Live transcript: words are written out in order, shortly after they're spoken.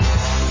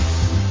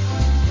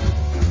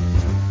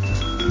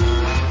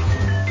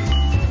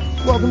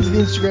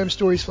Instagram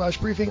Stories Flash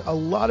Briefing. A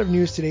lot of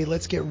news today.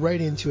 Let's get right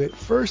into it.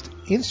 First,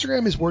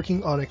 Instagram is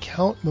working on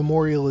account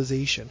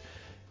memorialization.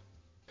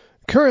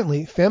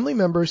 Currently, family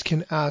members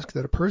can ask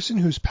that a person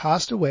who's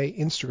passed away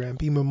Instagram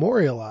be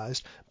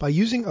memorialized by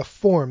using a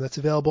form that's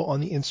available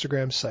on the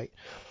Instagram site.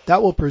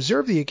 That will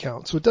preserve the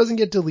account so it doesn't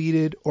get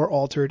deleted or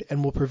altered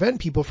and will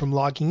prevent people from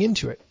logging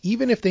into it,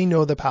 even if they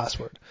know the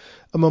password.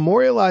 A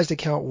memorialized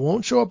account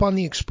won't show up on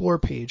the Explore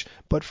page,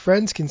 but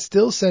friends can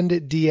still send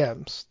it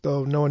DMs,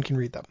 though no one can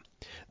read them.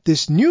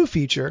 This new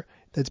feature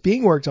that's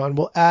being worked on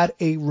will add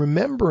a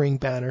remembering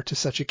banner to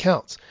such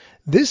accounts.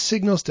 This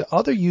signals to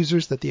other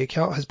users that the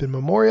account has been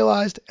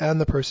memorialized and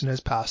the person has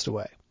passed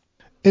away.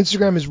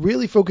 Instagram is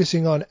really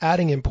focusing on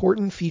adding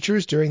important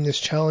features during this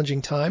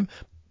challenging time,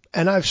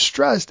 and I've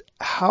stressed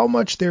how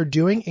much they're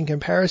doing in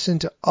comparison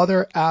to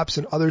other apps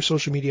and other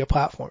social media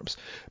platforms.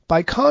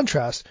 By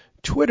contrast,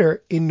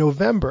 Twitter in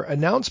November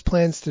announced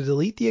plans to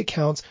delete the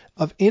accounts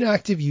of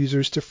inactive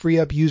users to free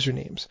up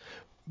usernames.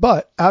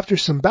 But after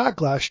some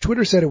backlash,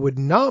 Twitter said it would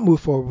not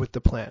move forward with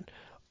the plan.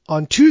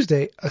 On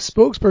Tuesday, a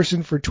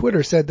spokesperson for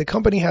Twitter said the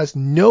company has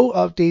no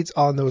updates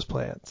on those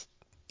plans.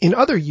 In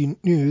other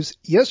news,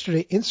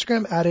 yesterday,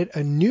 Instagram added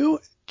a new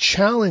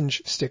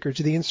challenge sticker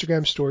to the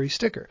Instagram Story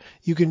sticker.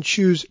 You can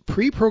choose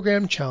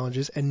pre-programmed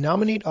challenges and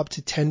nominate up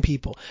to 10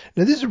 people.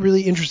 Now, this is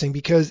really interesting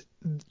because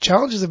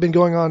challenges have been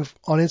going on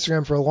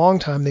Instagram for a long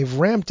time. They've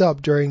ramped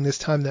up during this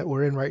time that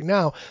we're in right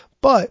now,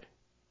 but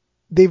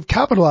they've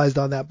capitalized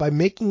on that by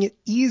making it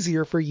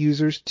easier for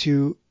users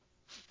to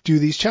do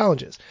these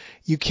challenges.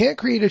 You can't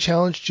create a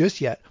challenge just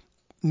yet.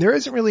 There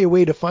isn't really a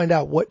way to find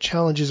out what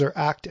challenges are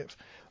active.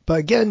 But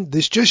again,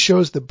 this just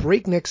shows the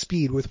breakneck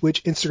speed with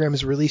which Instagram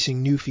is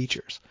releasing new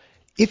features.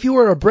 If you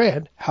are a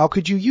brand, how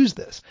could you use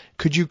this?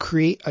 Could you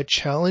create a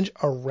challenge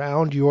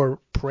around your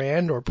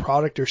brand or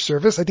product or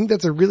service? I think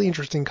that's a really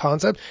interesting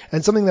concept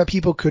and something that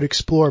people could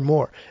explore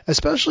more,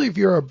 especially if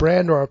you're a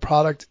brand or a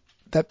product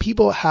that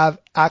people have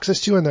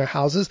access to in their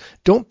houses,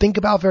 don't think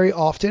about very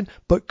often,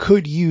 but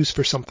could use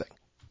for something.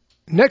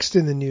 Next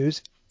in the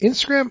news,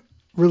 Instagram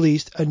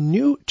released a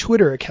new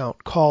Twitter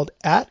account called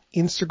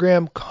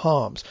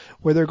 @InstagramComms,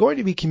 where they're going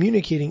to be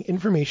communicating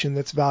information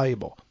that's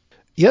valuable.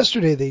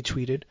 Yesterday they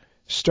tweeted,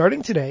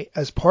 "Starting today,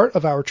 as part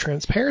of our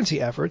transparency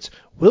efforts,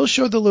 we'll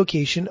show the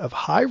location of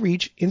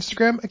high-reach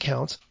Instagram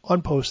accounts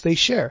on posts they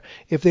share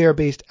if they are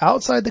based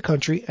outside the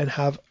country and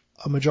have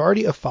a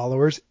majority of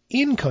followers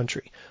in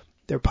country.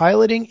 They're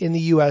piloting in the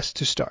US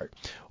to start."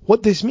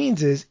 What this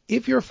means is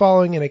if you're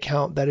following an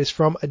account that is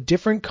from a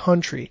different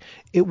country,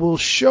 it will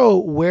show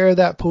where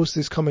that post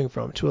is coming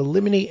from to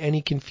eliminate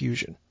any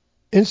confusion.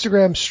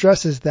 Instagram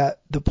stresses that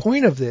the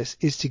point of this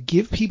is to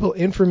give people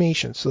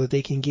information so that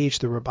they can gauge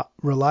the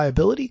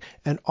reliability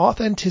and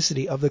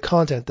authenticity of the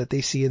content that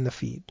they see in the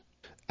feed.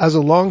 As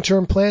a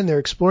long-term plan, they're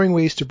exploring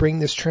ways to bring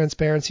this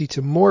transparency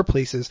to more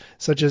places,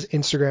 such as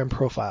Instagram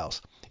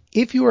profiles.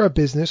 If you are a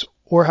business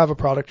or have a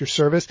product or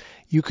service,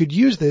 you could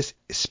use this,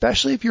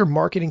 especially if you're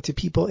marketing to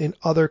people in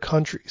other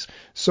countries.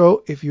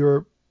 So if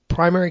your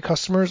primary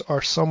customers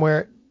are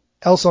somewhere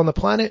else on the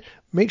planet,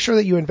 make sure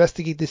that you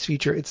investigate this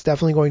feature. It's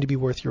definitely going to be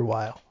worth your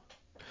while.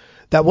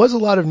 That was a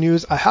lot of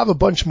news. I have a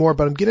bunch more,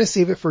 but I'm going to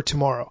save it for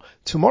tomorrow.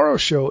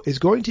 Tomorrow's show is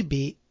going to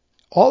be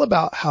all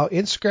about how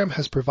Instagram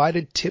has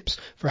provided tips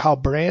for how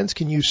brands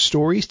can use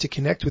stories to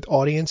connect with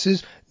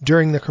audiences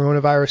during the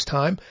coronavirus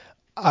time.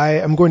 I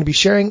am going to be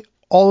sharing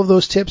all of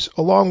those tips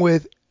along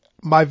with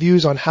my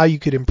views on how you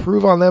could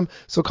improve on them.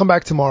 So come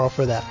back tomorrow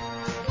for that.